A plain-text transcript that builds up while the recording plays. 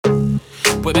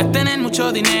Puedes tener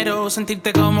mucho dinero,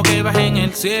 sentirte como que vas en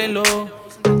el cielo,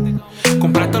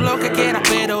 comprar todo lo que quieras,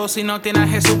 pero si no tienes a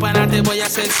Jesús para nada, te voy a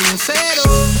ser sincero.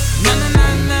 Na, na,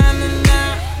 na, na,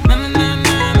 na, na, na,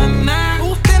 na, na, na.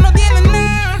 Usted no tiene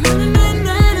nada. Na, na, na,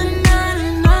 na,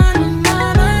 na, na,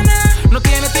 na, na, na. No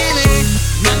tiene.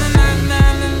 Na, na, na, na,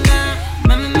 na,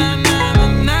 na, na, na, na,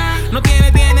 na. No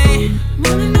tiene. Na,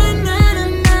 na, na, na,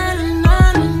 na,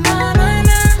 na, na, na,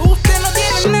 na. Usted no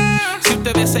tiene nada. Si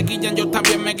ustedes se guillan, yo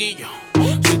también me guillo.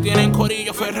 Si tienen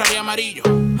corillo, Ferrari amarillo.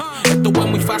 Esto es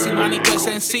muy fácil, manito, es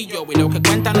sencillo. Y lo que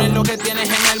cuenta no es lo que tienes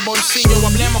en el bolsillo.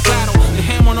 Hablemos claro,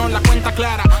 dejémonos la cuenta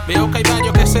clara. Veo que hay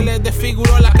varios que se les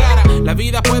desfiguró la cara. La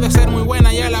vida puede ser muy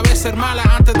buena y a la vez ser mala.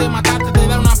 Antes de matarte te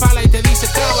da una pala y te dice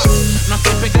cava. No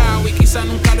estoy pegado y quizá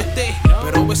nunca lo esté,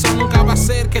 pero eso nunca va a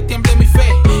hacer que tiemble mi fe.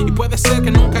 Y puede ser que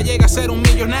nunca llegue a ser un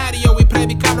millonario y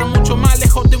predicar mucho más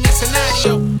lejos de un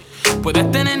escenario.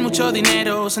 Puedes tener mucho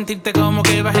dinero, sentirte como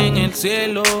que vas en el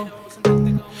cielo,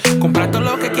 comprar todo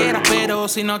lo que quieras, pero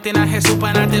si no tienes a Jesús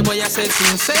para nada, te voy a ser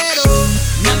sincero.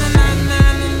 Na, na, na,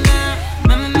 na,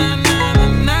 na, na, na, na, na,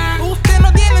 na. Usted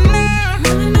no tiene nada.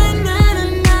 Na, na, na,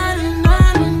 na, na,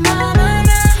 na, na, na,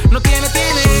 na. No tiene.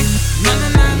 Na, na,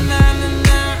 na, na,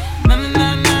 na, na,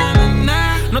 na, na, na, na.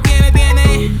 No tiene.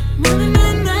 Na, na,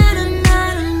 na, na,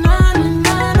 na,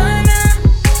 na, na, na.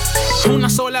 Una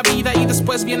sola vida y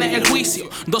después viene el juicio.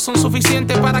 2 son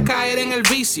suficientes para caer en el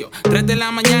vicio. 3 de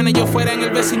la mañana y yo fuera en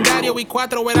el vecindario, y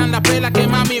 4 eran la pela que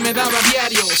mami me daba a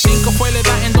diario. 5 fue la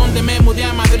edad en donde me mudé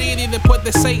a Madrid, y después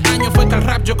de 6 años fue que al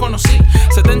rap yo conocí.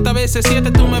 70 veces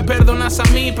 7 tú me perdonas a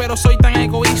mí, pero soy tan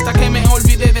egoísta que me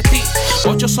olvidé de ti.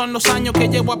 8 son los años que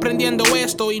llevo aprendiendo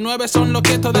esto, y 9 son los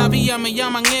que todavía me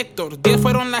llaman Héctor. 10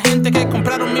 fueron la gente que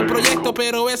compraron mi proyecto,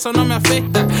 pero eso no me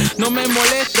afecta, no me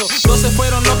molesto. 12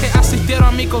 fueron los que asistieron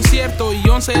a mi concierto, y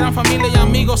 11 eran familia y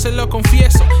amigos, se lo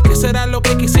confieso. ¿Qué será lo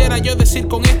que quisiera yo decir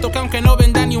con esto? Que aunque no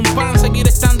venda ni un pan, seguir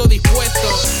estando dispuesto.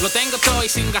 Lo tengo todo y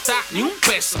sin gastar ni un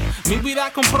peso. Mi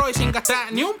vida compró y sin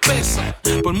gastar ni un peso.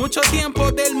 Por mucho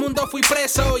tiempo del mundo fui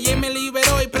preso, y él me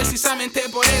liberó, y precisamente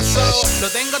por eso lo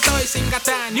tengo todo y sin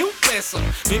gastar ni un peso.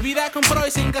 Mi vida compró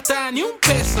y sin gastar ni un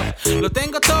peso. Lo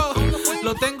tengo todo,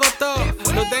 lo tengo todo,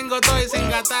 lo tengo todo y sin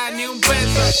gastar ni un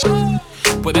peso.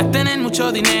 Puedes tener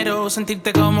mucho dinero,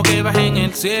 sentirte como que vas en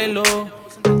el cielo,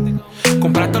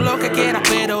 comprar todo lo que quieras,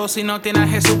 pero si no tienes a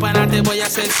Jesús para nada, te voy a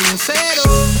ser sincero.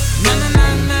 Na, na,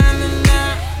 na, na,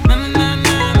 na, na, na,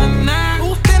 na, na, na.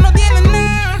 Usted no tiene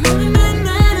nada. Na, na, na,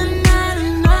 na,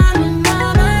 na, na,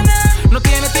 na, na, na. No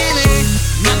tiene.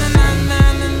 Na, na, na, na,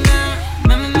 na,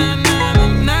 na, na, na, na,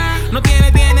 na. No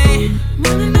tiene. Na,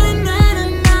 na, na, na,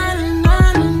 na,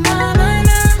 na, na, na,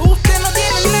 na. Usted no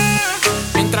tiene nada.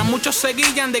 Mientras muchos se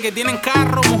guillan de que tienen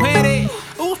carro, mujeres,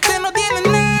 usted no tiene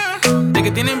nada. De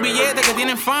que tienen billetes, que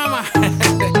tienen fama,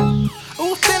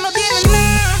 usted no tiene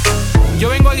nada. Yo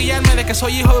vengo a guiarme de que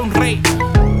soy hijo de un rey.